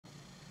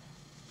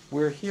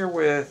We're here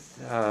with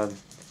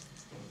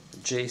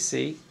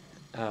JC,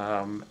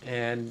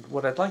 and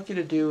what I'd like you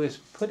to do is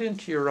put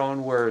into your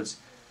own words,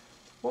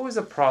 what was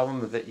the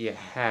problem that you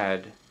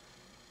had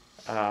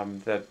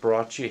that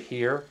brought you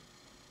here?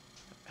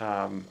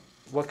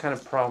 What kind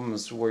of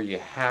problems were you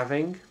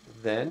having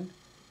then,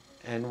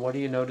 and what do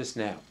you notice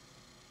now?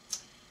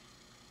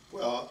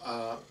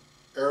 Well,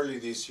 early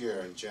this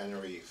year, on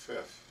January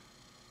 5th,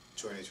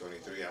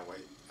 2023,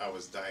 I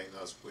was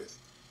diagnosed with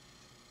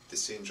the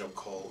syndrome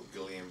called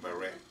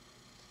Guillain-Barre.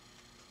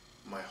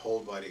 My whole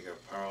body got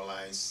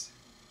paralyzed,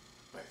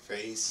 my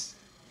face,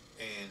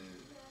 and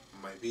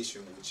my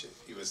vision, which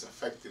it was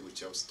affected,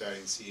 which I was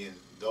starting seeing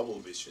double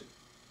vision.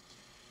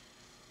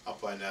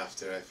 Up and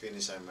after I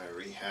finished my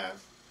rehab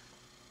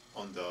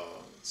on the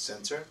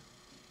center,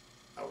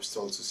 I was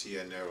told to see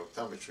a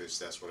Neuro-Optometrist.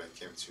 That's what I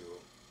came to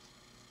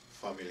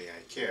Family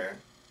Eye Care,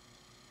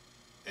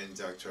 and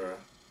doctor,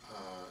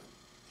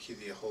 he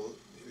did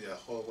a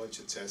whole bunch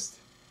of tests,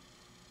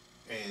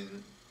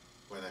 and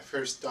when I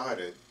first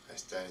started, I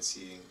started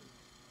seeing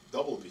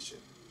double vision,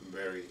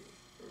 very,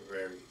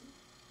 very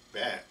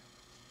bad.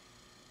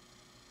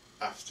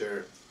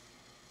 After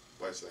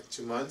what's like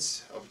 2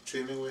 months of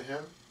treatment with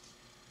him,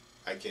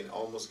 I can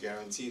almost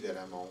guarantee that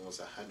I'm almost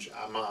 100.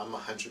 I'm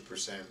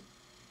 100%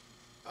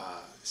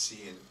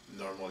 seeing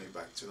normally,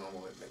 back to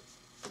normal, like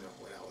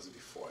when I was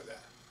before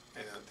that.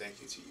 And thank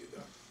you to you,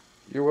 Doc.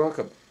 You're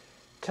welcome.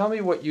 Tell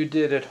me what you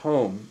did at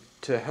home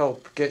to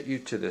help get you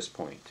to this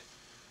point.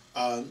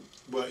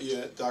 Well,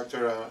 yeah,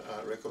 doctor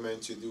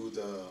recommend to do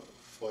the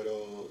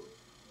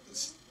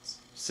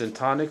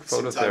Syntonic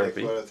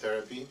Phototherapy. Syntonic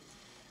Phototherapy,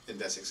 and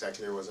that's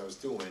exactly what I was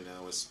doing.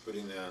 I was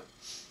putting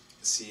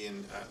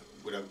seeing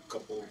with a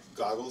couple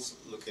goggles,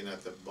 looking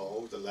at the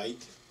bulb, the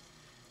light,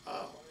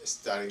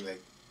 starting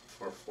like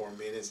for 4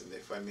 minutes, and then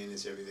 5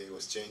 minutes every day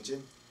was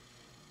changing.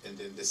 And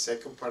then the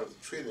second part of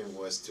the treatment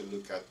was to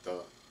look at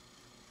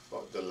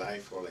the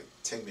light for like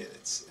 10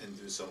 minutes and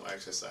do some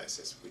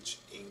exercises, which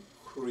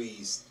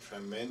increased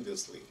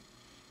tremendously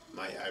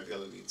my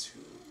ability to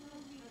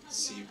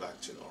see back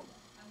to normal.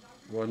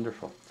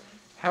 Wonderful.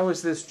 How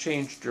has this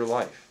changed your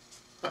life?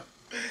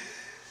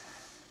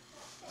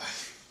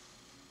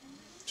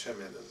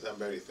 Tremendous. I'm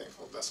very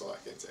thankful. That's all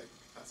I can say.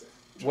 That's it.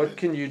 What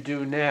can you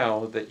do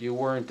now that you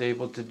weren't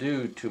able to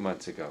do 2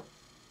 months ago?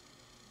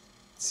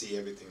 See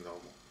everything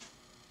normal.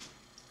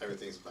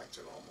 Everything's back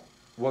to normal.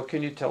 What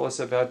can you tell us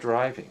about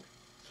driving?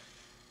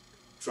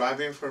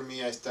 Driving for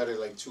me, I started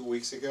like 2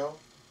 weeks ago,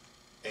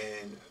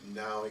 and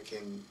now I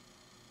can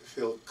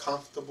feel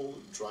comfortable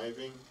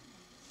driving,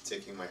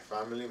 taking my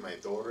family, my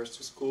daughters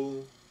to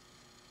school,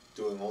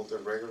 doing all the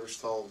regular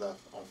stuff that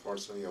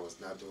unfortunately I was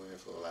not doing it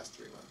for the last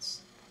 3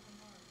 months.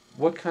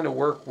 What kind of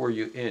work were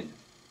you in?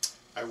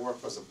 I work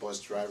as a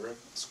bus driver,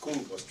 school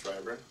bus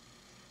driver,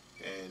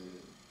 and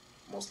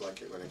most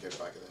likely I'm going to get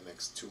back in the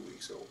next 2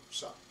 weeks or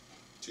so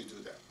to do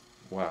that.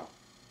 Wow.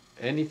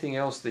 Anything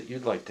else that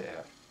you'd like to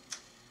add?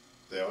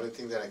 The only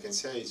thing that I can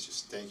say is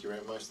just thank you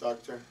very much,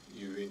 doctor.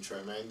 You've been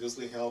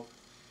tremendously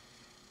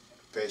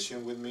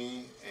patient with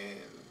me and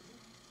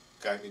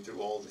guide me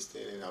through all this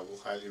thing, and I will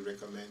highly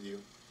recommend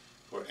you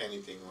for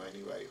anything or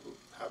anybody who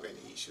have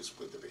any issues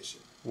with the vision.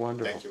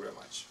 Wonderful. Thank you very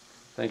much.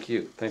 Thank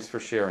you. Thanks for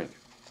sharing.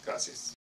 Gracias.